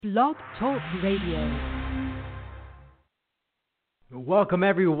Blog Talk Radio. Welcome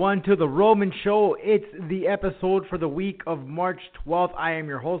everyone to The Roman Show. It's the episode for the week of March 12th. I am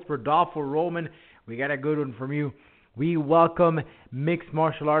your host, Rodolfo Roman. We got a good one from you. We welcome mixed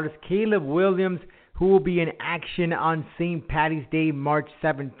martial artist Caleb Williams, who will be in action on St. Paddy's Day, March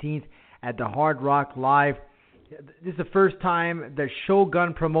 17th at the Hard Rock Live. This is the first time that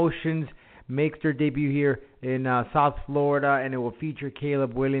Shogun Promotions makes their debut here in South Florida, and it will feature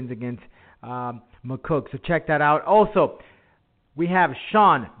Caleb Williams against McCook. So check that out. Also, we have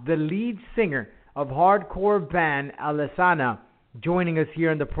Shawn, the lead singer of hardcore band Alesana, joining us here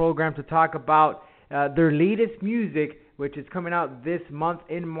on the program to talk about their latest music, which is coming out this month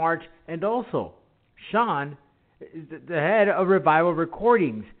in March. And also, Shawn is the head of Revival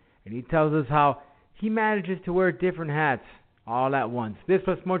Recordings, and he tells us how he manages to wear different hats all at once. This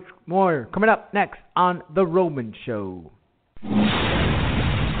plus much more coming up next on The Roman Show.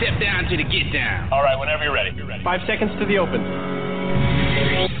 Step down to the get down. All right, whenever you're ready. 5 seconds to the open.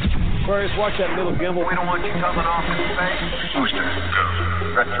 Aquarius, watch that little gimbal. We don't want you coming off in space. Booster,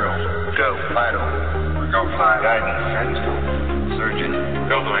 go. Retro, go. Vital, go. Flight. Guidance, go. Surgeon,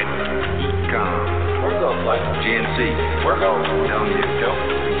 go. Flight. Econ, we're go. Flight. GNC, we're go. Go. Control.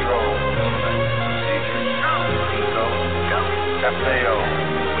 FAO,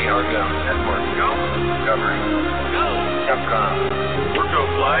 we are go. Network, go. Discovery, go. Capcom, we're go.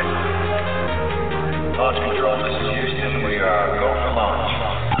 Flight. Launch control, this is Houston. We are go for launch.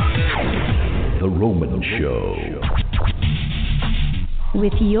 The Roman Show.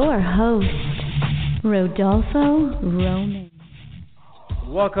 With your host, Rodolfo Roman.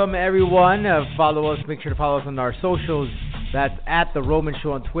 Welcome everyone. Follow us. Make sure to follow us on our socials. That's at The Roman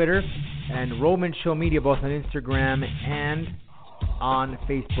Show on Twitter and Roman Show Media both on Instagram and on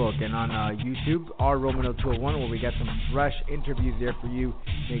Facebook and on YouTube, our Romano201, where we got some fresh interviews there for you.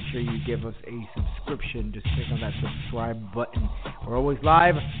 Make sure you give us a subscription. Just click on that subscribe button. We're always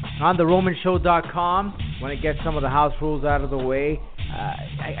live on theromanshow.com. Want to get some of the house rules out of the way.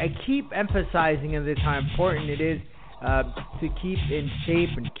 I keep emphasizing in this how important it is to keep in shape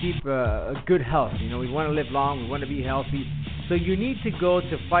and keep a good health. You know, we want to live long. We want to be healthy. So you need to go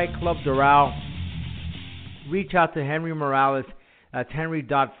to Fight Club Doral. Reach out to Henry Morales. That's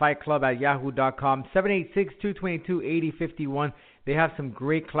henry.fightclub@yahoo.com, 786-222-8051. They have some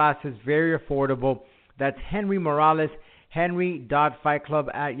great classes, very affordable. That's Henry Morales,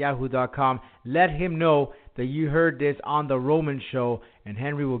 henry.fightclub@yahoo.com. Let him know that you heard this on The Roman Show, and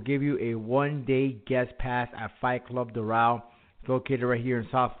Henry will give you a one-day guest pass at Fight Club Doral. It's located right here in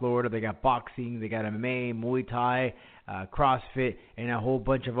South Florida. They got boxing, they got MMA, Muay Thai, CrossFit, and a whole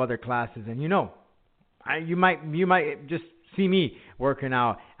bunch of other classes. And you know, you might just see me working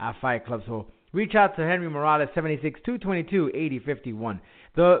out at Fight Club. So reach out to Henry Morales, 786-222-8051.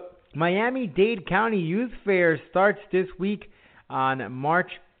 The Miami-Dade County Youth Fair starts this week on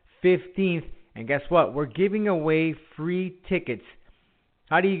March 15th. And guess what? We're giving away free tickets.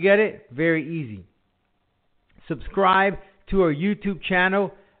 How do you get it? Very easy. Subscribe to our YouTube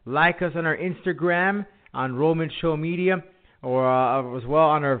channel. Like us on our Instagram on Roman Show Media, or as well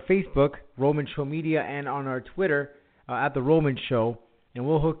on our Facebook, Roman Show Media, and on our Twitter at The Roman Show, and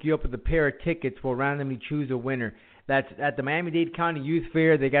we'll hook you up with a pair of tickets. We'll randomly choose a winner. That's at the Miami-Dade County Youth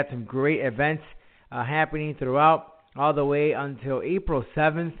Fair. They got some great events happening throughout, all the way until April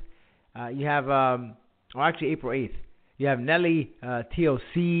 7th. You have, April 8th. You have Nelly,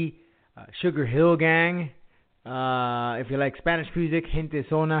 TLC, Sugar Hill Gang. If you like Spanish music, Gente de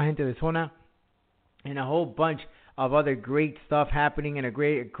Zona, and a whole bunch of other great stuff happening, and of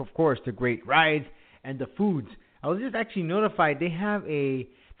course, the great rides and the foods. I was just actually notified they have the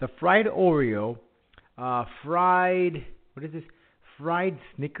fried Oreo, fried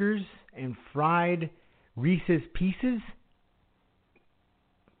Snickers, and fried Reese's Pieces.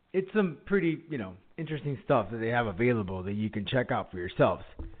 It's some pretty, interesting stuff that they have available that you can check out for yourselves.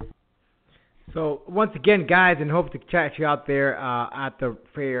 So once again, guys, and hope to catch you out there at the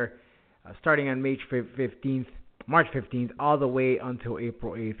fair starting on March 15th, all the way until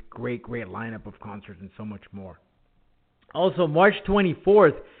April 8th. Great lineup of concerts and so much more. Also, March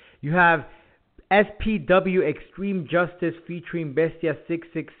 24th, you have SPW Extreme Justice featuring Bestia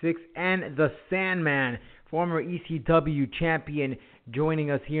 666 and The Sandman, former ECW champion, joining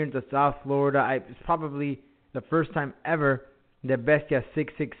us here in South Florida. It's probably the first time ever that Bestia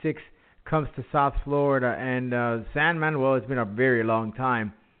 666 comes to South Florida. And Sandman, well, it's been a very long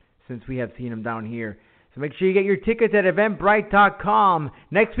time since we have seen him down here. So make sure you get your tickets at eventbrite.com.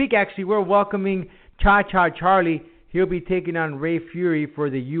 Next week, actually, we're welcoming Cha-Cha Charlie. He'll be taking on Ray Fury for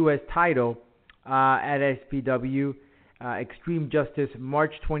the U.S. title at SPW. Extreme Justice,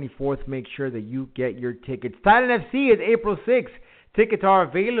 March 24th. Make sure that you get your tickets. Titan FC is April 6th. Tickets are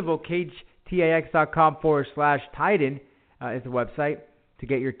available. CageTix.com/Titan is the website to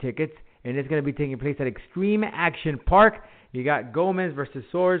get your tickets. And it's going to be taking place at Extreme Action Park. You got Gomez versus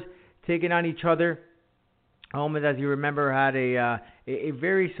Soares taking on each other. Gomez, as you remember, had a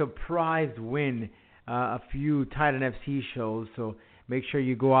very surprised win a few Titan FC shows. So make sure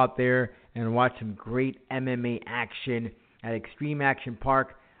you go out there and watch some great MMA action at Extreme Action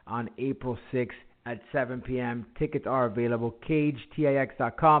Park on April 6th at 7 p.m. Tickets are available.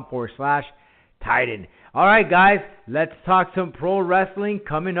 CageTix.com/Titan. All right, guys, let's talk some pro wrestling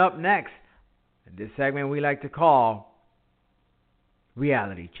coming up next. In this segment we like to call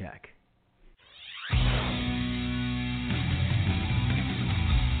Reality Check.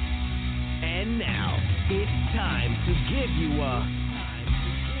 And now, it's time to give you a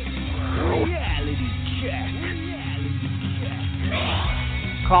reality check.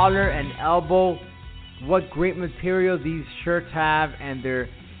 Collar and elbow. What great material these shirts have, and they're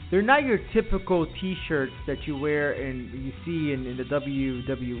not your typical T-shirts that you wear and you see in the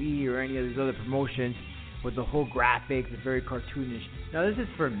WWE or any of these other promotions with the whole graphics. It's very cartoonish. Now this is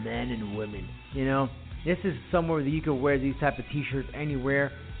for men and women. You know, this is somewhere that you can wear these type of T-shirts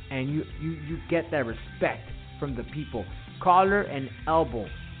anywhere, and you get that respect from the people. Collar and elbow.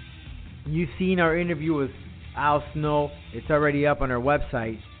 You've seen our interview with Al Snow. It's already up on our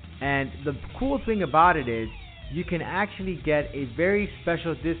website. And the cool thing about it is you can actually get a very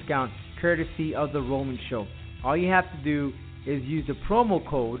special discount courtesy of The Roman Show. All you have to do is use the promo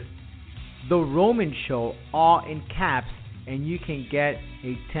code The Roman Show, all in caps, and you can get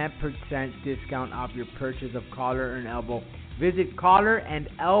a 10% discount off your purchase of Collar and Elbow. Visit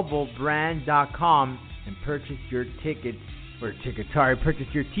collarandelbowbrand.com and purchase your purchase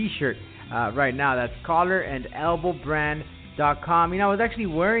your T-shirt right now. That's collarandelbowbrand.com. You know, I was actually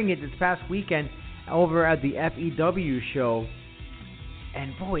wearing it this past weekend over at the FEW show,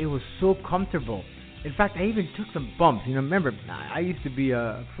 and boy, it was so comfortable. In fact, I even took some bumps. You know, remember, I used to be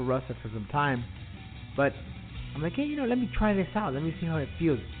a pro wrestler for some time, but I'm like, hey, you know, let me try this out. Let me see how it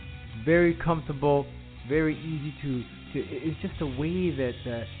feels. Very comfortable, very easy to it's just the way that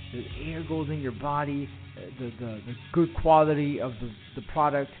the air goes in your body, the good quality of the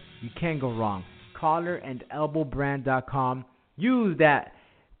product. You can't go wrong. Collarandelbowbrand.com. Use that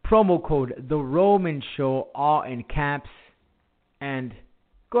promo code The Roman Show, all in caps, and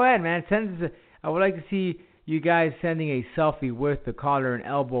go ahead, man. I would like to see you guys sending a selfie with the Collar and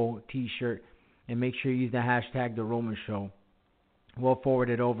Elbow T-shirt, and make sure you use the hashtag The Roman Show. We'll forward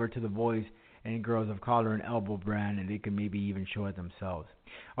it over to the boys and girls of Collar and Elbow Brand, and they can maybe even show it themselves.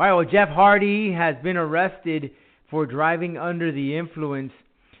 All right, well, Jeff Hardy has been arrested for driving under the influence.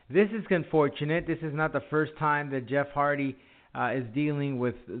 This is unfortunate. This is not the first time that Jeff Hardy is dealing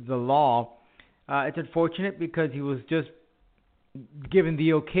with the law. It's unfortunate because he was just given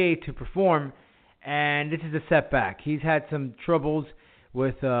the okay to perform, and this is a setback. He's had some troubles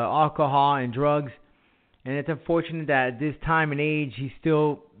with alcohol and drugs, and it's unfortunate that at this time and age he's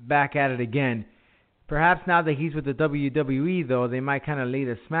still back at it again. Perhaps now that he's with the WWE, though, they might kind of lay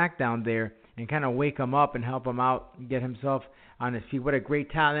the smack down there and kind of wake him up and help him out and get himself on his feet. What a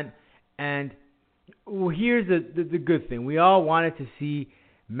great talent. And here's the good thing. We all wanted to see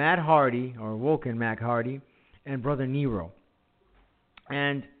Matt Hardy, or Woken Matt Hardy, and Brother Nero.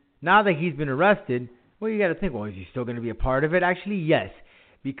 And now that he's been arrested, well, you got to think, well, is he still going to be a part of it? Actually, yes.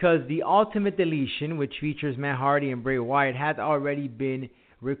 Because the Ultimate Deletion, which features Matt Hardy and Bray Wyatt, has already been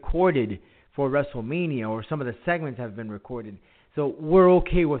recorded for WrestleMania, or some of the segments have been recorded. So we're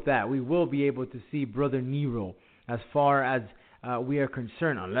okay with that. We will be able to see Brother Nero as far as we are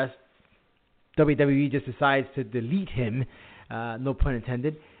concerned, unless WWE just decides to delete him, no pun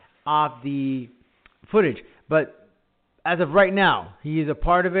intended, off the footage. But as of right now, he is a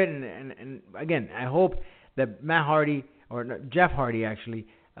part of it, and again, I hope that Matt Hardy, or Jeff Hardy actually,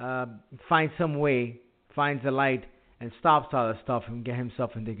 finds some way, finds the light, and stops all this stuff and get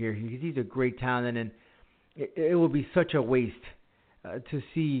himself into gear, because he's a great talent, and it will be such a waste to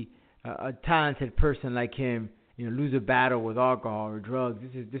see a talented person like him, you know, lose a battle with alcohol or drugs.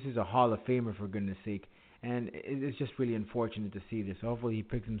 This is a Hall of Famer, for goodness sake, and it's just really unfortunate to see this. Hopefully he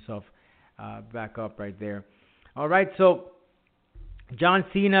picks himself back up right there. All right, so John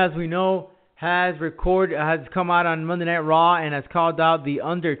Cena, as we know, has come out on Monday Night Raw and has called out The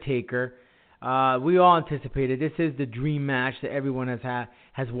Undertaker. We all anticipated this is the dream match that everyone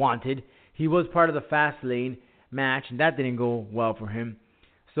has wanted. He was part of the Fastlane match, and that didn't go well for him.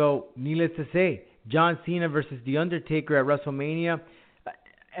 So, needless to say, John Cena versus The Undertaker at WrestleMania.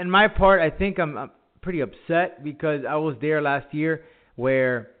 And my part, I think I'm pretty upset because I was there last year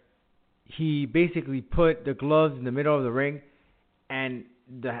where he basically put the gloves in the middle of the ring and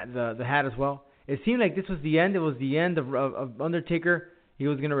the hat as well. It seemed like this was the end. It was the end of Undertaker. He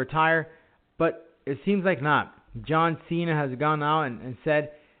was going to retire, but it seems like not. John Cena has gone out and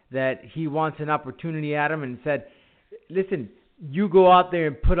said that he wants an opportunity at him and said, listen, you go out there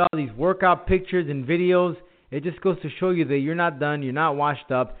and put all these workout pictures and videos. It just goes to show you that you're not done. You're not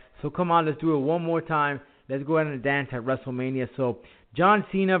washed up. So come on, let's do it one more time. Let's go ahead and dance at WrestleMania. So John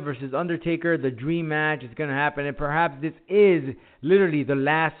Cena versus Undertaker, the dream match is going to happen. And perhaps this is literally the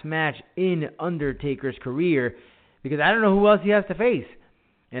last match in Undertaker's career because I don't know who else he has to face.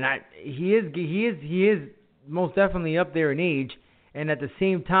 And he is most definitely up there in age. And at the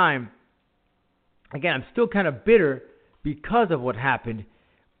same time, again, I'm still kind of bitter because of what happened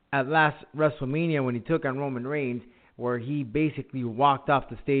at last WrestleMania when he took on Roman Reigns, where he basically walked off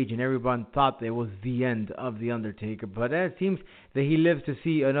the stage and everyone thought that it was the end of The Undertaker. But it seems that he lives to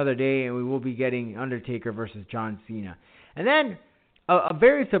see another day, and we will be getting Undertaker versus John Cena. And then a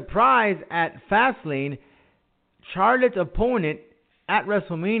very surprise at Fastlane, Charlotte's opponent at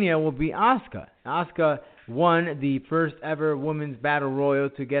WrestleMania will be Asuka. Asuka won the first ever Women's Battle Royal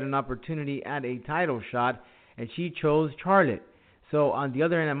to get an opportunity at a title shot, and she chose Charlotte. So on the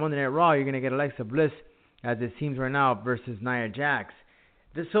other end, on Monday Night Raw, you're going to get Alexa Bliss, as it seems right now, versus Nia Jax.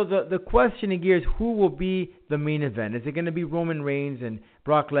 So the question here is, who will be the main event? Is it going to be Roman Reigns and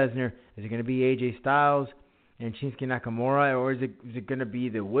Brock Lesnar? Is it going to be AJ Styles and Shinsuke Nakamura? Or is it going to be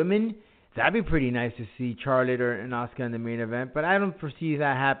the women? That'd be pretty nice to see Charlotte and Asuka in the main event, but I don't foresee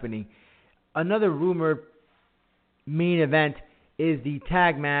that happening. Another rumored main event is the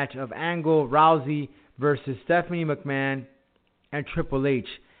tag match of Angle, Rousey versus Stephanie McMahon and Triple H.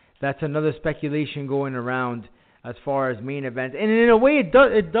 That's another speculation going around as far as main events. And in a way, it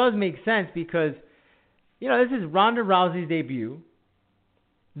does make sense because, this is Ronda Rousey's debut.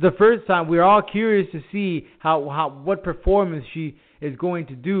 The first time, we're all curious to see what performance she is going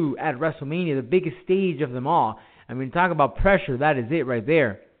to do at WrestleMania, the biggest stage of them all. I mean, talk about pressure. That is it right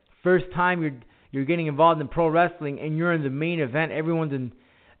there. First time you're getting involved in pro wrestling and you're in the main event. Everybody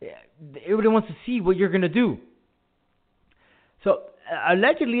wants to see what you're going to do. So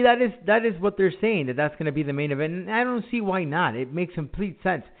allegedly, that is what they're saying, that's going to be the main event. And I don't see why not. It makes complete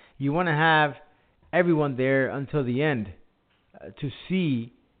sense. You want to have everyone there until the end to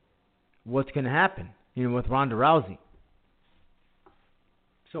see what's going to happen, with Ronda Rousey.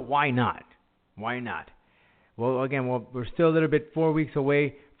 So why not? Why not? Well, again, we're still a little bit 4 weeks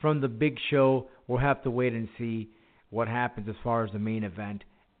away from the big show. We'll have to wait and see what happens as far as the main event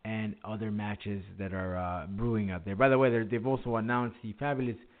and other matches that are brewing out there. By the way, they've also announced the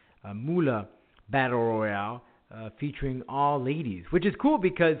fabulous Moolah Battle Royale featuring all ladies, which is cool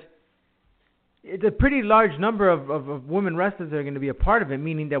because it's a pretty large number of women wrestlers that are going to be a part of it,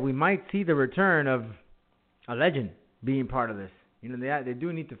 meaning that we might see the return of a legend being part of this. They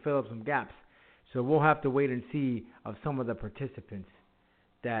do need to fill up some gaps. So we'll have to wait and see of some of the participants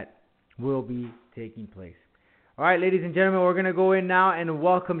that will be taking place. All right, ladies and gentlemen, we're going to go in now and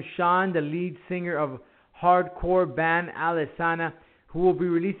welcome Shawn, the lead singer of hardcore band Alesana, who will be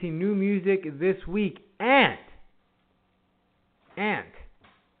releasing new music this week. And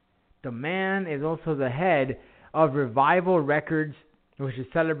the man is also the head of Revival Records, which is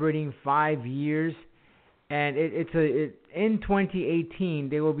celebrating 5 years. And in 2018,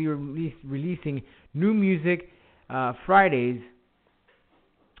 they will be releasing new music Fridays.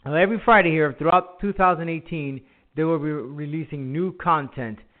 Every Friday here throughout 2018, they will be releasing new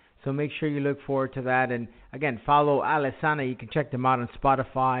content. So make sure you look forward to that. And again, follow Alesana. You can check them out on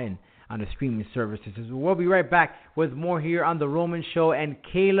Spotify and on the streaming services. We'll be right back with more here on The Roman Show, and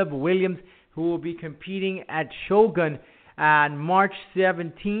Caleb Williams, who will be competing at Shogun on March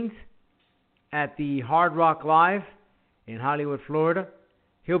 17th at the Hard Rock Live in Hollywood, Florida.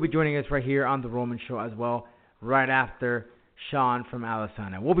 He'll be joining us right here on The Roman Show as well, right after Shawn from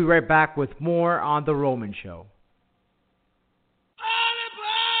Alesana. We'll be right back with more on The Roman Show.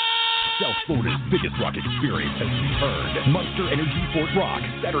 South Florida's biggest rock experience has returned. Monster Energy Fort Rock,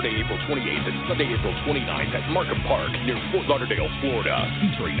 Saturday, April 28th and Sunday, April 29th at Markham Park near Fort Lauderdale, Florida,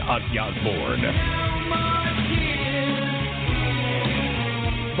 featuring Ozzy Osbourne,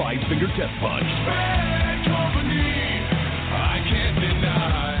 Five Finger Death Punch,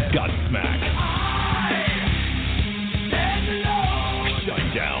 Godsmack,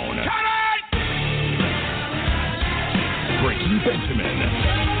 Shine Down, Breaking Benjamin.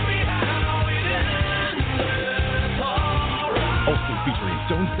 Also featuring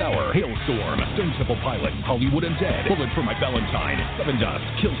Stone Sour, Hail Storm, Stone Temple Pilots, Hollywood Undead, Bullet for My Valentine, Seven Dust,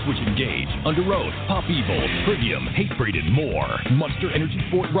 Kill Switch Engage, Under Oath, Pop Evil, Trivium, Hatebreed, and more. Monster Energy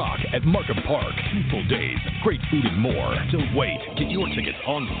Fort Rock at Markham Park. Peaceful days, great food, and more. Don't wait. Get your tickets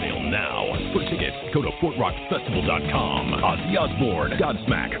on sale now. For tickets, go to FortRockFestival.com. Ozzy Osbourne,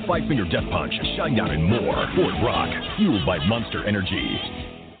 Godsmack, Five Finger Death Punch, Shinedown, and more. Fort Rock, fueled by Monster Energy.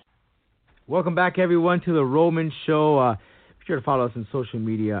 Welcome back, everyone, to The Roman Show. Be sure to follow us on social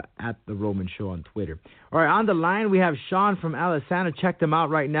media at The Roman Show on Twitter. All right, on the line, we have Shawn from Alesana. Check them out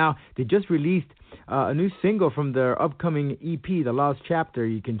right now. They just released a new single from their upcoming EP, The Lost Chapter.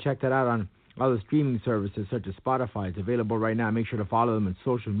 You can check that out on all the streaming services such as Spotify. It's available right now. Make sure to follow them on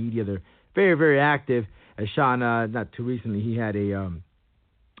social media. They're very, very active. As Shawn, not too recently, he had a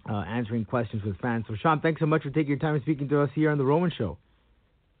answering questions with fans. So, Shawn, thanks so much for taking your time and speaking to us here on The Roman Show.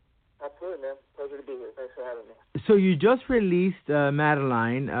 Absolutely, man. Pleasure to be here. Thanks for having me. So you just released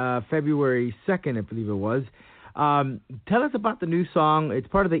Madeline, February 2nd, I believe it was. Tell us about the new song. It's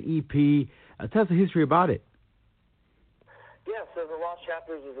part of the EP. Tell us the history about it. Yeah, so The Lost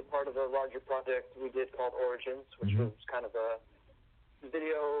Chapters is a part of a larger project we did called Origins, which was kind of a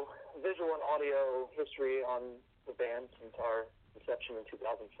visual and audio history on the band since our inception in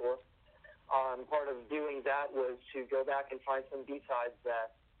 2004. Part of doing that was to go back and find some B-sides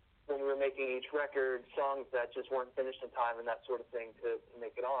that, when we were making each record, songs that just weren't finished in time and that sort of thing to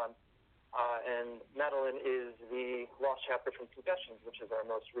make it on. And Madeline is the Lost Chapter from Confessions, which is our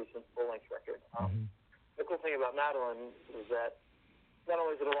most recent full-length record. The cool thing about Madeline is that not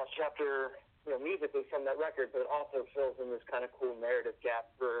only is it a Lost Chapter, musically from that record, but it also fills in this kind of cool narrative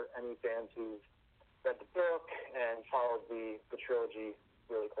gap for any fans who've read the book and followed the trilogy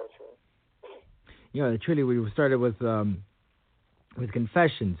really closely. The trilogy we started with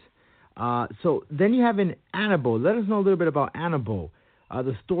Confessions. So then you have an Annabelle. Let us know a little bit about Annabelle,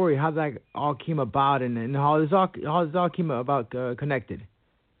 the story, how that all came about, and how this all came about connected.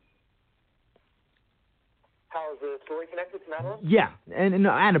 How is the story connected to Madeline? Yeah, and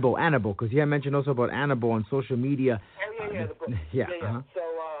Annabelle, because you had mentioned also about Annabelle on social media. Oh, yeah, the book. Yeah.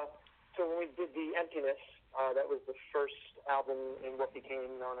 So when we did The Emptiness, that was the first album in what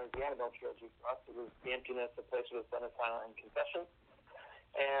became known as the Annabelle trilogy for us. It was The Emptiness, A Place with Alesana, and Confessions.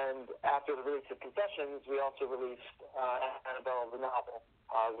 And after the release of Confessions, we also released Annabelle the novel,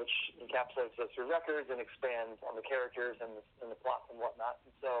 which encapsulates those three records and expands on the characters and the plots and whatnot.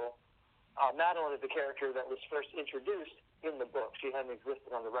 And so Madeline is the character that was first introduced in the book. She hadn't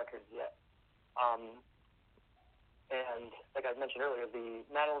existed on the records yet. And like I mentioned earlier, the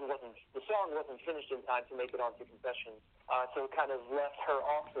song wasn't finished in time to make it onto Confessions. So it kind of left her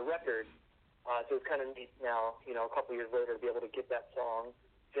off the record. So it's kind of neat now, a couple years later, to be able to get that song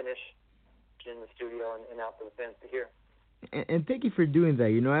finished in the studio and out for the fans to hear. And thank you for doing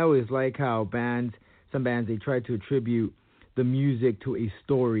that. I always like how some bands, they try to attribute the music to a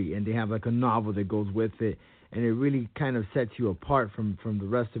story, and they have like a novel that goes with it, and it really kind of sets you apart from the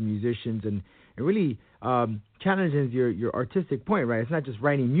rest of musicians, and it really challenges your artistic point, right? It's not just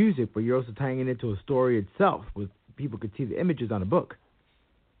writing music, but you're also tying it into a story itself, with people could see the images on a book.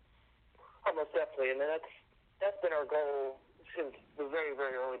 Almost definitely, and that's been our goal since the very,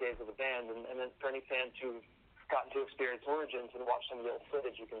 very early days of the band. And then for any fans who've gotten to experience Origins and watch some of the old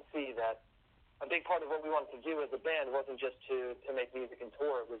footage, you can see that a big part of what we wanted to do as a band wasn't just to make music and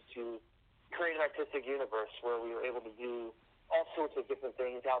tour. It was to create an artistic universe where we were able to do all sorts of different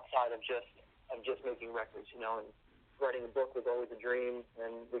things outside of just making records, and writing a book was always a dream,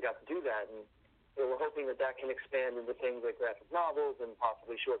 and we got to do that. And we're hoping that can expand into things like graphic novels and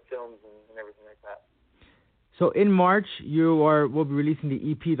possibly short films and everything like that. So in March, will be releasing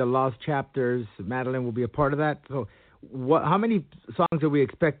the EP, The Lost Chapters. Madeline will be a part of that. So how many songs are we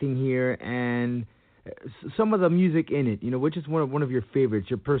expecting here, and some of the music in it? Which is one of your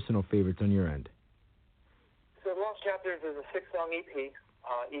favorites, your personal favorites on your end? So The Lost Chapters is a 6-song EP.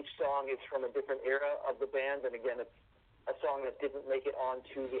 Each song is from a different era of the band, and again, it's a song that didn't make it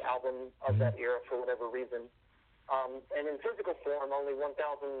onto the album of that era for whatever reason. And in physical form, only 1,000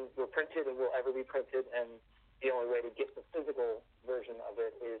 were printed and will ever be printed, and the only way to get the physical version of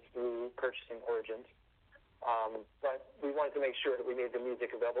it is through purchasing Origins. But we wanted to make sure that we made the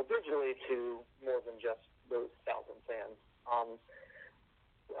music available digitally to more than just those 1,000 fans.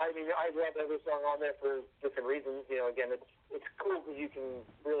 I love every song on there for different reasons. Again, it's cool because you can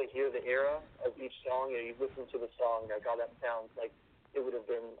really hear the era of each song. You listen to the song, like, oh, that sounds like it would have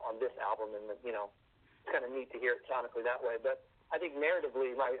been on this album, and it's kind of neat to hear it sonically that way. But I think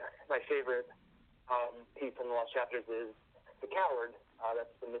narratively, my favorite piece in The Lost Chapters is The Coward.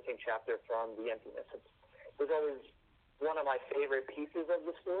 That's the missing chapter from The Emptiness. There's always one of my favorite pieces of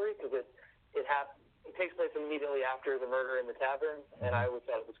the story because it takes place immediately after the murder in the tavern, and I always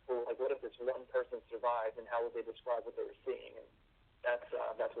thought it was cool. Like, what if this one person survived, and how would they describe what they were seeing? And that's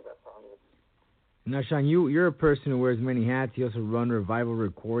what that song is. Now, Shawn, you're a person who wears many hats. You also run Revival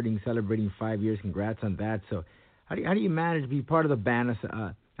Recording, celebrating 5 years. Congrats on that. So, how do you manage to be part of the band,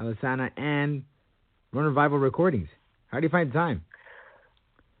 Alesana, and run Revival Recordings? How do you find time?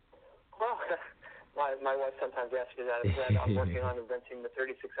 Well, my wife sometimes asks me that. I'm working on inventing the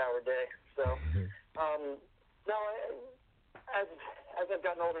 36-hour day. So, no, as I've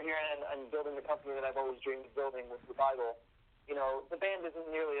gotten older here and building the company that I've always dreamed of building with Revival, you know, the band isn't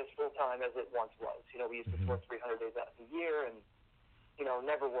nearly as full-time as it once was. You know, we used to tour 300 days out of the year and, you know,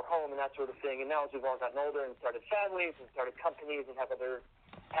 never were home and that sort of thing. And now as we've all gotten older and started families and started companies and have other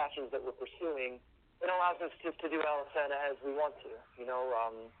passions that we're pursuing, it allows us just to do Alesana as we want to. You know,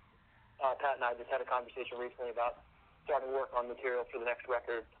 Pat and I just had a conversation recently about starting work on material for the next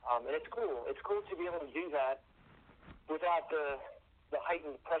record. And it's cool. It's cool to be able to do that without the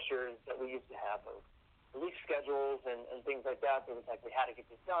heightened pressures that we used to have of release schedules and things like that. It was like we had to get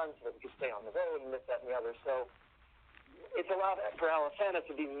this done so that we could stay on the road and this, that, and the other. So it's allowed for Alesana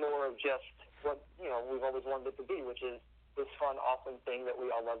to be more of just what, you know, we've always wanted it to be, which is this fun, awesome thing that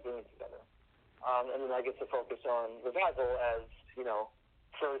we all love doing together. And then I get to focus on Revival as, you know,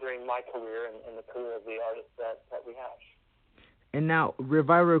 furthering my career and the career of the artists that we have. And now,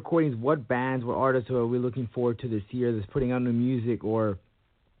 Revival Recordings, what bands, what artists are we looking forward to this year that's putting out new music, or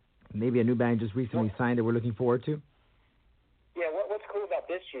maybe a new band just recently signed that we're looking forward to? Yeah, what's cool about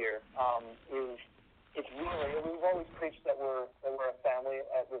this year is it's really, we've always preached that we're a family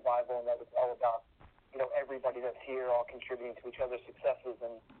at Revival and that it's all about, you know, everybody that's here all contributing to each other's successes.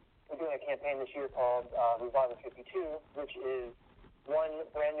 And we're doing a campaign this year called Revival 52, which is one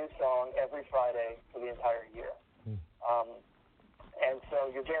brand new song every Friday for the entire year. And so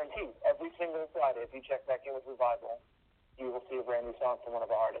you're guaranteed every single Friday, if you check back in with Revival, you will see a brand new song from one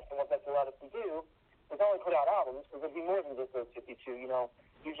of our artists. And what that's allowed us to do is not only put out albums, because there'd be more than just those 52. You know,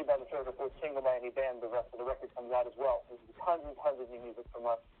 usually by the third or fourth single by any band, the rest of the record comes out as well. So there's tons and tons of new music from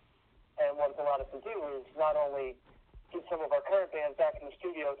us. And what it's allowed us to do is not only get some of our current bands back in the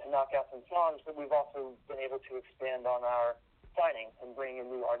studio to knock out some songs, but we've also been able to expand on our signing and bring in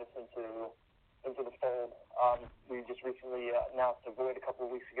new artists into the fold. We just recently announced a Void a couple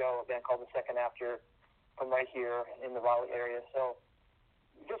of weeks ago, a band called The Second After from right here in the Raleigh area. So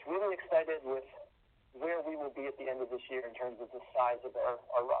just really excited with where we will be at the end of this year in terms of the size of our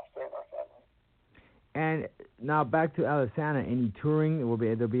roster and our family. And now back to Alesana, any touring?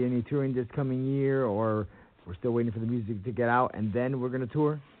 There'll be any touring this coming year, or we're still waiting for the music to get out and then we're going to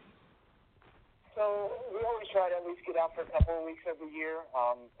tour? So we always try to at least get out for a couple of weeks every year,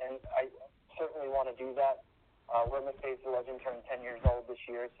 and I certainly want to do that. We're Milke the Legend turned 10 years old this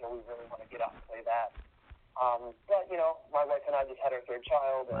year, so we really want to get out and play that. But, you know, my wife and I just had our third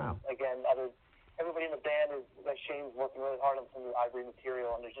child, and again, everybody in the band is, like Shane's working really hard on some of the Ivory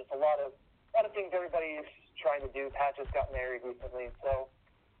material, and there's just a lot of things everybody is trying to do. Pat just got married recently, so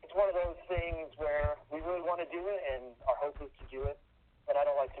it's one of those things where we really want to do it, and our hope is to do it. But I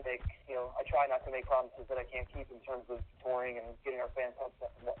don't like to make, you know, I try not to make promises that I can't keep in terms of touring and getting our fans hopes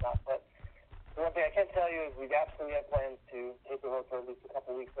up and whatnot. But the one thing I can tell you is we absolutely have plans to take the road for at least a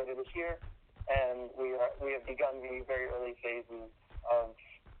couple of weeks later this year, and we have begun the very early phases of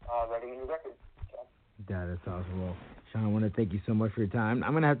writing a new record. So. That's awesome. Well, Shawn, I want to thank you so much for your time.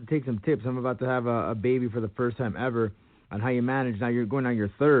 I'm going to have to take some tips. I'm about to have a baby for the first time ever on how you manage. Now you're going on your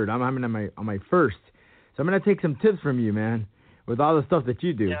third. I'm on my first. So I'm going to take some tips from you, man, with all the stuff that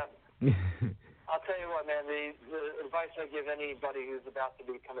you do. Yeah. I'll tell you what, man, the advice I give anybody who's about to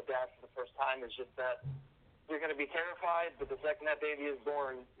become a dad for the first time is just that you're going to be terrified, but the second that baby is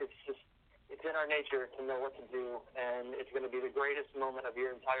born, it's in our nature to know what to do, and it's going to be the greatest moment of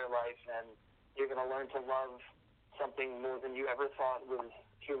your entire life, and you're going to learn to love something more than you ever thought was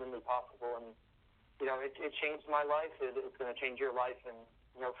humanly possible. And, you know, it changed my life. It's going to change your life. And,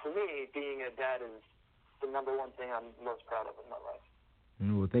 you know, for me, being a dad is the number one thing I'm most proud of in my life.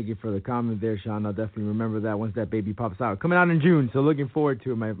 Well, thank you for the comment there, Shawn. I'll definitely remember that once that baby pops out. Coming out in June, so looking forward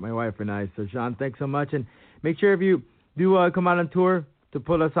to it, my wife and I. So, Shawn, thanks so much. And make sure if you do come out on tour to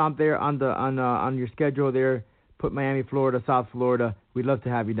put us out there on your schedule there, put Miami, Florida, South Florida. We'd love to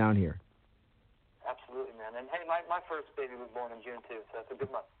have you down here. Absolutely, man. And, hey, my first baby was born in June, too, so it's a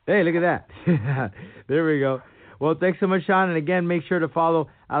good month. Hey, look at that. There we go. Well, thanks so much, Shawn. And again, make sure to follow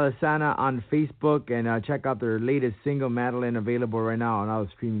Alesana on Facebook and check out their latest single, Madeline, available right now on all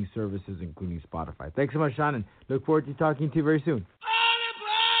the streaming services, including Spotify. Thanks so much, Shawn, and look forward to talking to you very soon.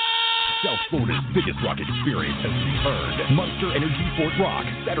 South Florida's biggest rock experience has returned. Monster Energy Fort Rock,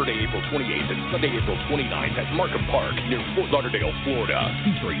 Saturday, April 28th and Sunday, April 29th at Markham Park near Fort Lauderdale, Florida,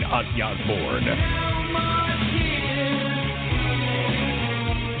 featuring Ozzy Osbourne.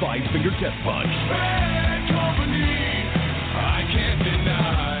 Five-Finger Death Punch. Bad company, I can't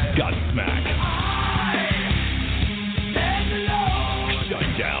deny. Godsmack. Shut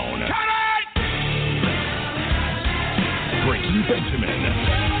Down. Breaking Benjamin.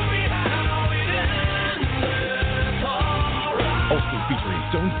 Also featuring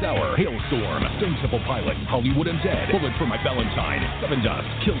Stone Sour, Hailstorm, Stone Temple Pilots, Hollywood Undead, Bullet for My Valentine, Seven Dust,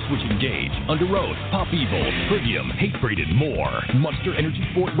 Killswitch Engage, Under Oath, Pop Evil, Trivium, Hatebreed, and more. Monster Energy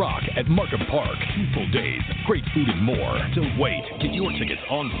Fort Rock at Markham Park. 2 full days, great food and more. Don't wait. Get your tickets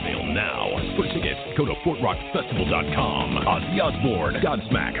on sale now. For tickets, go to FortRockFestival.com. Ozzy Osbourne,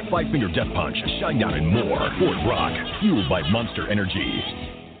 Godsmack, Five-Finger Death Punch, Shinedown, and more. Fort Rock, fueled by Monster Energy.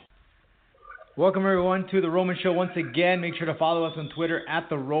 Welcome, everyone, to The Roman Show once again. Make sure to follow us on Twitter at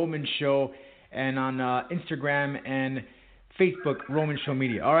The Roman Show and on Instagram and Facebook, Roman Show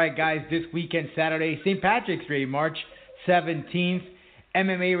Media. All right, guys, this weekend, Saturday, St. Patrick's Day, March 17th.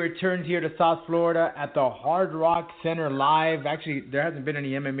 MMA returns here to South Florida at the Hard Rock Center Live. Actually, there hasn't been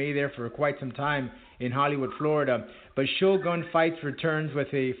any MMA there for quite some time in Hollywood, Florida. But Shogun Fights returns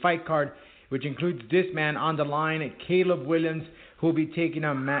with a fight card which includes this man on the line, Caleb Williams, who will be taking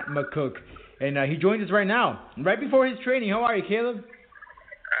on Matt McCook. And he joins us right now, right before his training. How are you, Caleb?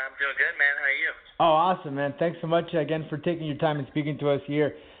 I'm doing good, man. How are you? Oh, awesome, man. Thanks so much again for taking your time and speaking to us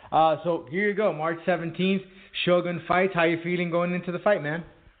here. So here you go, March 17th, Shogun Fights. How you feeling going into the fight, man?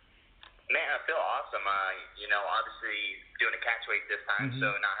 Man, I feel awesome. Obviously doing a catch weight this time, so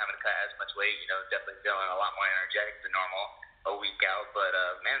not having to cut as much weight. Definitely feeling a lot more energetic than normal a week out. But,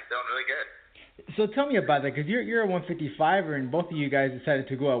 man, feeling really good. So tell me about that, because you're a 155er, and both of you guys decided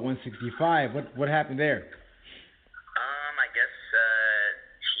to go at 165. What happened there? I guess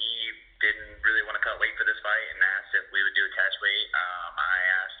he didn't really want to cut weight for this fight and asked if we would do a catch weight. I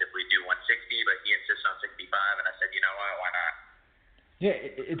asked if we'd do 160, but he insisted on 65, and I said, you know what, why not? Yeah,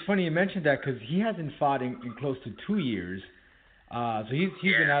 it's funny you mentioned that, because he hasn't fought in close to 2 years. So he's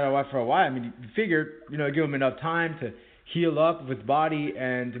been out of the way for a while. I mean, you figure, give him enough time to heal up with his body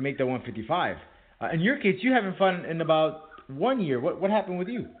and to make that 155. In your case, you haven't fought in about 1 year. What happened with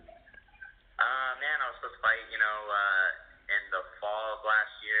you? Man, I was supposed to fight, in the fall of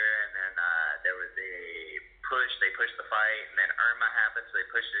last year, and then there was a push. They pushed the fight, and then Irma happened, so they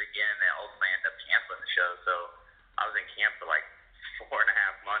pushed it again, and ultimately ended up canceling the show. So I was in camp for like 4.5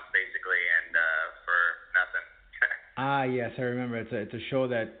 months, basically, and for nothing. Yes, I remember. It's a show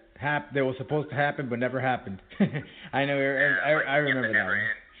that was supposed to happen but never happened. I know. I remember that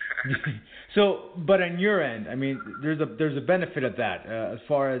one. So, but on your end, I mean, there's a benefit of that as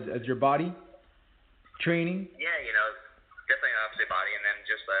far as your body training. Yeah, definitely obviously body, and then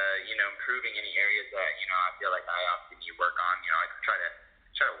just improving any areas that I feel like I obviously need to work on. I try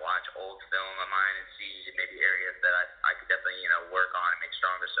to watch old film of mine and see maybe areas that I could definitely work on and make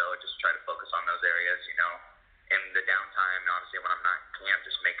stronger. So just try to focus on those areas. In the downtime, and obviously when I'm not in camp,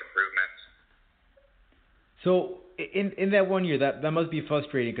 just make improvements. So in that 1 year, that must be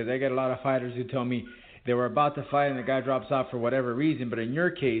frustrating, because I get a lot of fighters who tell me they were about to fight and the guy drops out for whatever reason. But in your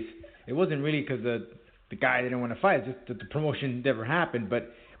case, it wasn't really because the guy didn't want to fight, just that the promotion never happened.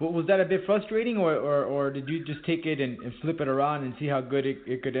 But was that a bit frustrating, or did you just take it and flip it around and see how good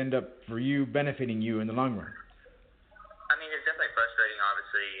it could end up for you, benefiting you in the long run? I mean, it's definitely frustrating,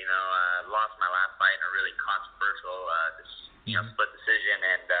 obviously. Lost my last fight in a really controversial split decision,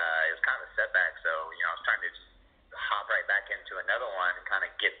 and it was kind of a setback. So, I was trying to just hop right back into another one and kind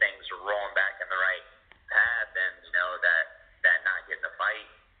of get things rolling back in the right path, and, that not getting a fight,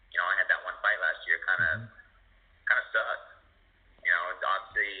 I had that one fight last year kind of sucked.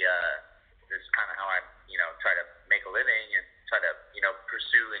 Obviously, this is kind of how I, try to make a living and try to,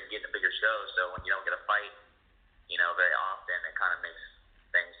 pursue and get in a bigger show. So when you don't get a fight, very often, it kind of makes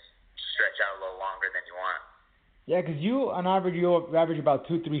things stretch out a little longer than you want. Yeah, because you average about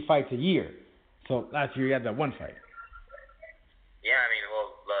 2-3 fights a year. So last year you had that one fight. Yeah, I mean,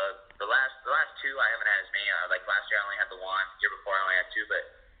 well, the last two I haven't had as many. Like last year I only had the one. The year before I only had two. But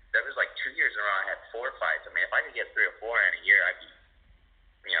there was like 2 years in a row I had 4 fights. I mean, if I could get 3 or 4 in a year, I'd be,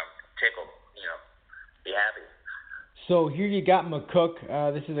 tickled. Be happy. So here you got McCook.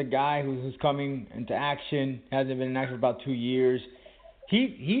 This is a guy who's coming into action. Hasn't been in action for about 2 years.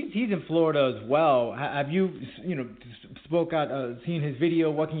 He's in Florida as well. Have you spoke out, seen his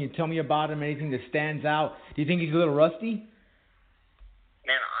video? What can you tell me about him? Anything that stands out? Do you think he's a little rusty?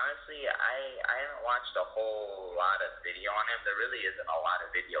 Man, honestly, I haven't watched a whole lot of video on him. There really isn't a lot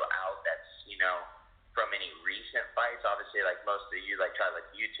of video out that obviously you like try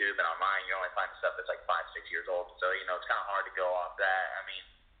like YouTube and online, you only find stuff that's like 5-6 years old. So it's kind of hard to go off that. I mean,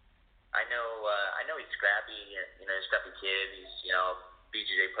 I know he's scrappy. He's a scrappy kid. He's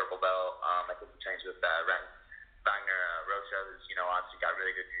BJJ purple belt. I think he trains with Wagner Rocha, who's obviously got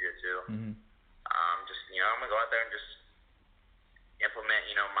really good jiu-jitsu. Mm-hmm. I'm gonna go out there and just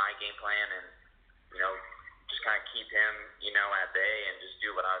implement my game plan and just kind of keep him at bay and just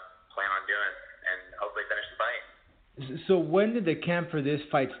do what I plan on doing and hopefully finish the fight. So when did the camp for this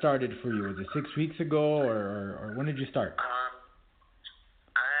fight started for you? Was it 6 weeks ago, or when did you start?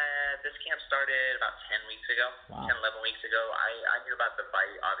 This camp started about 10 weeks ago. Wow. 10, 11 weeks ago. I knew about the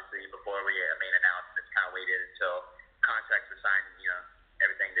fight obviously before we made announcements. Kind of waited until contracts were signed.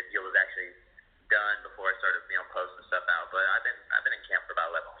 Everything, the deal was actually done before I started posting stuff out. But I've been in camp for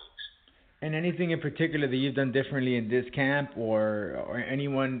about 11 weeks. And anything in particular that you've done differently in this camp, or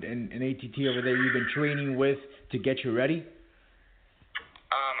anyone in ATT over there you've been training with to get you ready?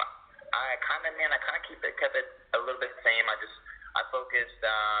 I kept it a little bit the same. I focused,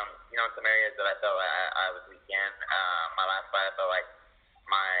 in some areas that I felt I was weak in. My last fight, I felt like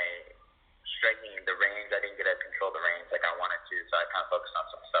my striking the range, I didn't get to control the range like I wanted to, so I kind of focused on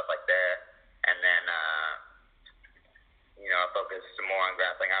some stuff like that. And then, I focused some more on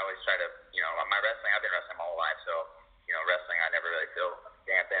grappling. I always try to, my wrestling, I've been wrestling my whole life, so, wrestling I never really feel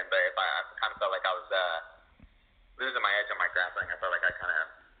dampened. But if I kind of felt like I was losing my edge on my grappling, I felt like I kind of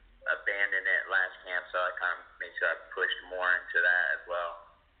abandoned it last camp, so I kind of made sure I pushed more into that as well.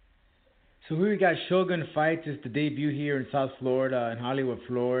 So here we got Shogun Fights. It's the debut here in South Florida, in Hollywood,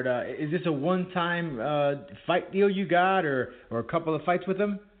 Florida. Is this a one-time fight deal you got, or a couple of fights with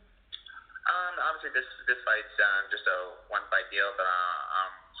them? Obviously, this fight's just a one-fight deal, but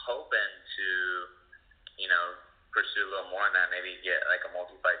I'm hoping to, pursue a little more on that. Maybe get like a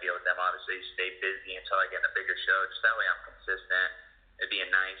multi-fight deal with them. Obviously, stay busy until I get in a bigger show. Just that way, I'm consistent. It'd be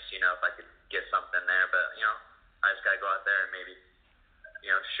nice, if I could get something there. But I just gotta go out there and maybe,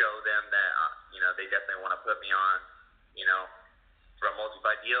 show them that they definitely want to put me on, for a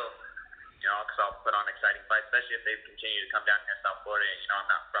multi-fight deal. Because I'll put on exciting fights, especially if they continue to come down here in South Florida. I'm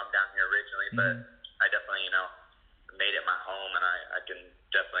not from down here originally, but I definitely, made it my home, and I can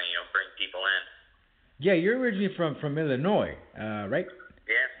definitely, bring people in. Yeah, you're originally from Illinois, right?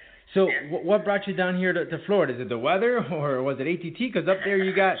 Yeah. So what brought you down here to Florida? Is it the weather, or was it ATT? Because up there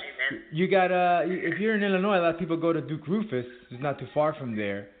you got, if you're in Illinois, a lot of people go to Duke Rufus. It's not too far from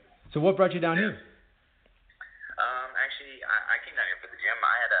there. So what brought you down here? Actually, I came down here for the gym.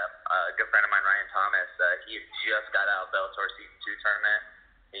 I had a good friend of mine, Ryan Thomas. He had just got out of Bellator Season 2 tournament.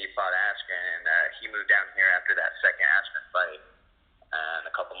 He fought Askren, and he moved down here after that second Askren fight. And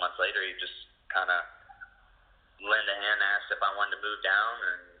a couple months later, he just kind of lent a hand, asked if I wanted to move down,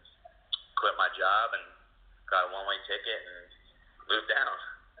 and quit my job and got a one-way ticket and moved down.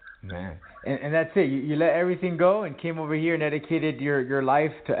 Man, and that's it. You let everything go and came over here and dedicated your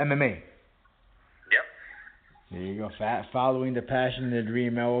life to MMA. Yep. There you go, following the passion and the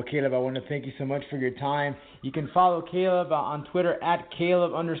dream. Well, Caleb, I want to thank you so much for your time. You can follow Caleb on Twitter at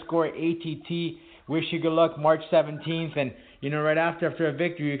Caleb_ATT. Wish you good luck March 17th, and right after a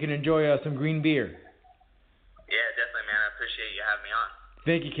victory, you can enjoy some green beer. Yeah, definitely, man. I appreciate you having me on.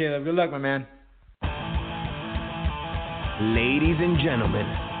 Thank you, Caleb. Good luck, my man. Ladies and gentlemen,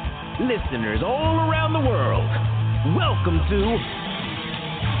 listeners all around the world, welcome to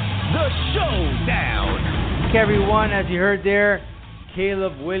The Showdown. Okay, everyone, as you heard there,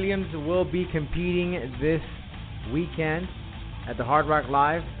 Caleb Williams will be competing this weekend at the Hard Rock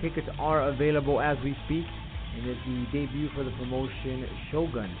Live. Tickets are available as we speak, and it's the debut for the promotion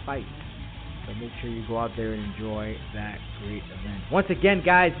Shogun Fights. So make sure you go out there and enjoy that great event. Once again,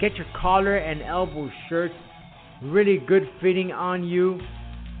 guys, get your collar and elbow shirts. Really good fitting on you.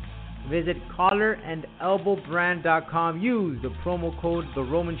 Visit collarandelbowbrand.com. Use the promo code The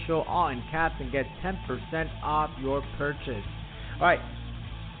Roman Show, all in caps, and get 10% off your purchase. All right,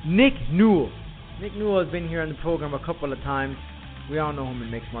 Nick Newell. Nick Newell has been here on the program a couple of times. We all know him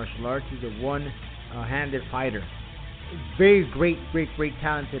in mixed martial arts. He's a one-handed fighter. Very great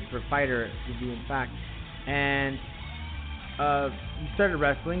talented for fighter to be, in fact. And he started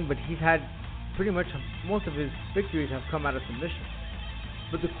wrestling, but he's had pretty much most of his victories have come out of submission.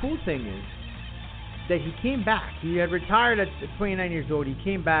 But the cool thing is that he came back. He had retired at 29 years old. He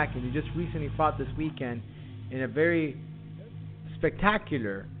came back, and he just recently fought this weekend in a very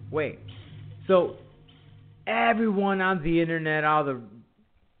spectacular way. So everyone on the internet,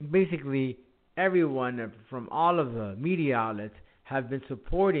 basically everyone from all of the media outlets have been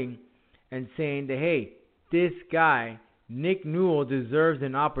supporting and saying that, hey, this guy, Nick Newell, deserves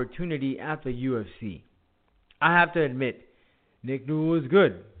an opportunity at the UFC. I have to admit, Nick Newell is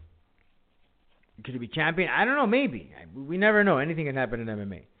good. Could he be champion? I don't know, maybe. We never know. Anything can happen in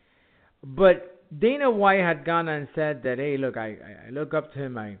MMA. But Dana White had gone and said that, hey, look, I look up to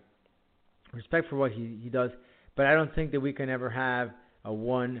him. I respect for what he does, but I don't think that we can ever have a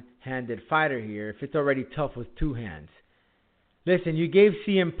one-handed fighter here if it's already tough with two hands. Listen, you gave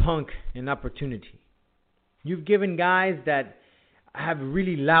CM Punk an opportunity. You've given guys that have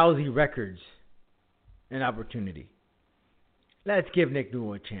really lousy records an opportunity. Let's give Nick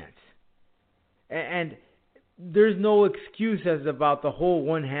Newell a chance. And there's no excuses about the whole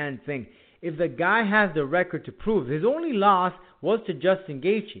one-hand thing. If the guy has the record to prove, his only loss was to Justin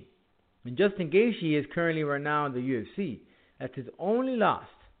Gaethje. And Justin Gaethje is currently right now in the UFC. That's his only loss.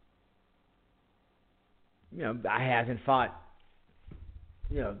 You know, I hasn't fought,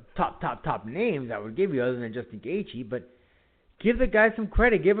 top names I would give you other than Justin Gaethje, but give the guy some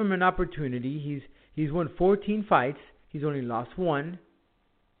credit. Give him an opportunity. He's won 14 fights. He's only lost one.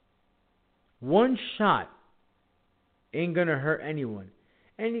 One shot ain't going to hurt anyone.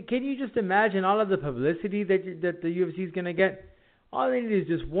 And can you just imagine all of the publicity that the UFC is going to get? All they need is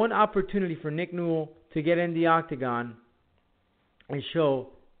just one opportunity for Nick Newell to get in the octagon and show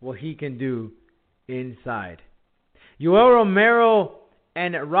what he can do inside. Yoel Romero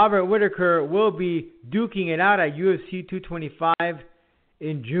and Robert Whittaker will be duking it out at UFC 225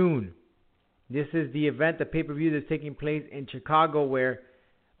 in June. This is the event, the pay-per-view that's taking place in Chicago, where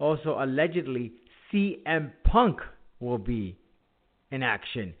also allegedly CM Punk will be in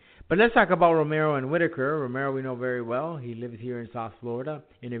action. But let's talk about Romero and Whittaker. Romero we know very well. He lives here in South Florida.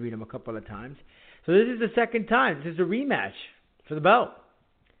 Interviewed him a couple of times. So this is the second time. This is a rematch for the belt.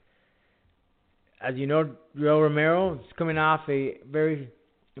 As you know, Yoel Romero is coming off a very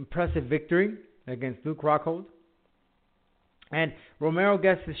impressive victory against Luke Rockhold. And Romero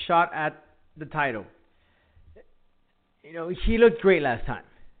gets his shot at the title. He looked great last time.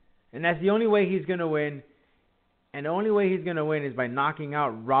 And that's the only way he's going to win. And the only way he's going to win is by knocking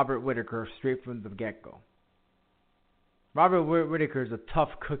out Robert Whittaker straight from the get-go. Robert Whittaker is a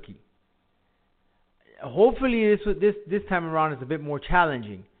tough cookie. Hopefully this time around is a bit more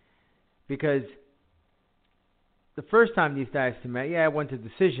challenging, because the first time these guys met, it went to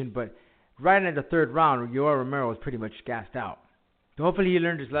decision, but right in the third round, Yoel Romero was pretty much gassed out. So hopefully he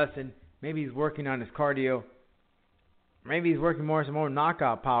learned his lesson. Maybe he's working on his cardio. Maybe he's working some more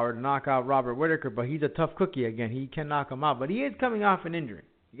knockout power to knock out Robert Whittaker, but he's a tough cookie again. He can knock him out, but he is coming off an injury.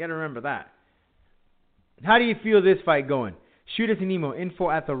 You got to remember that. How do you feel this fight going? Shoot us an email,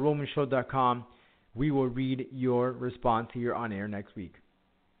 info@theromanshow.com. We will read your response here on air next week.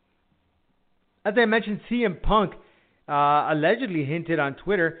 As I mentioned, CM Punk allegedly hinted on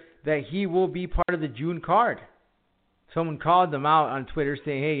Twitter that he will be part of the June card. Someone called them out on Twitter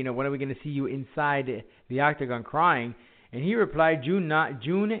saying, hey, when are we going to see you inside the octagon crying? And he replied, June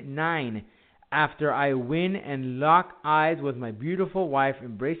 9, after I win and lock eyes with my beautiful wife,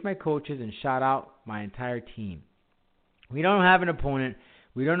 embrace my coaches, and shout out my entire team. We don't have an opponent.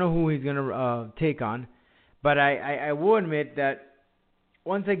 We don't know who he's going to take on. But I will admit that,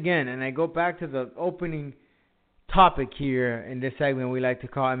 once again, and I go back to the opening topic here in this segment we like to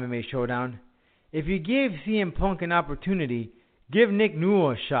call MMA Showdown, if you give CM Punk an opportunity, give Nick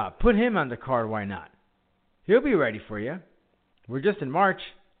Newell a shot. Put him on the card, why not? He'll be ready for you. We're just in March.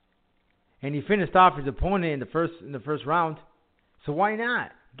 And he finished off his opponent in the first round. So why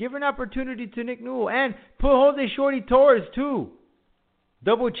not? Give an opportunity to Nick Newell. And put Jose Shorty Torres, too.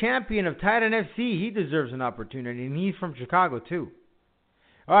 Double champion of Titan FC. He deserves an opportunity. And he's from Chicago, too.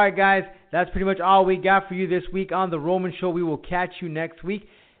 All right, guys. That's pretty much all we got for you this week on The Roman Show. We will catch you next week.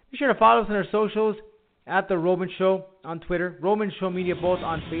 Be sure to follow us on our socials at The Roman Show on Twitter, Roman Show Media both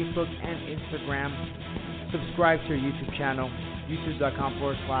on Facebook and Instagram. Subscribe to our YouTube channel,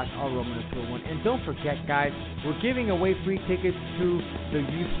 youtube.com/allroman201. And don't forget, guys, we're giving away free tickets to the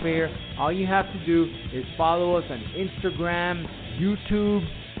youth fair. All you have to do is follow us on Instagram, YouTube,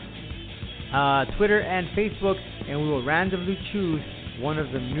 Twitter, and Facebook, and we will randomly choose one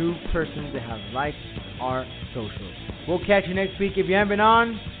of the new persons that have liked our socials. We'll catch you next week. If you haven't been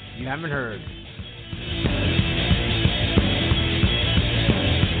on, you haven't heard.